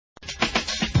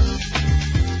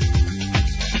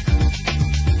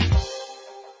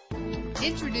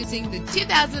Introducing the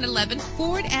 2011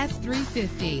 Ford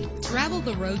F-350. Travel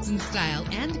the roads in style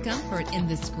and comfort in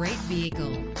this great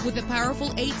vehicle. With a powerful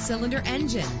 8-cylinder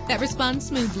engine that responds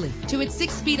smoothly to its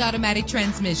 6-speed automatic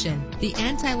transmission. The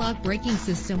anti-lock braking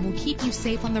system will keep you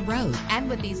safe on the road. And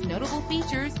with these notable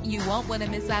features, you won't want to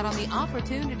miss out on the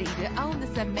opportunity to own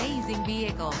this amazing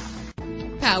vehicle.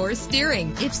 Power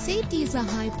steering. If safety is a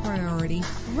high priority,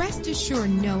 rest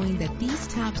assured knowing that these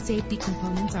top safety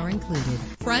components are included.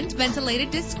 Front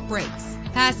ventilated disc brakes,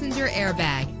 passenger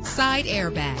airbag, side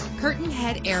airbag, curtain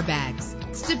head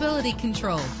airbags, stability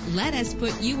control. Let us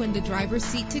put you in the driver's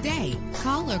seat today.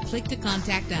 Call or click to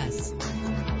contact us.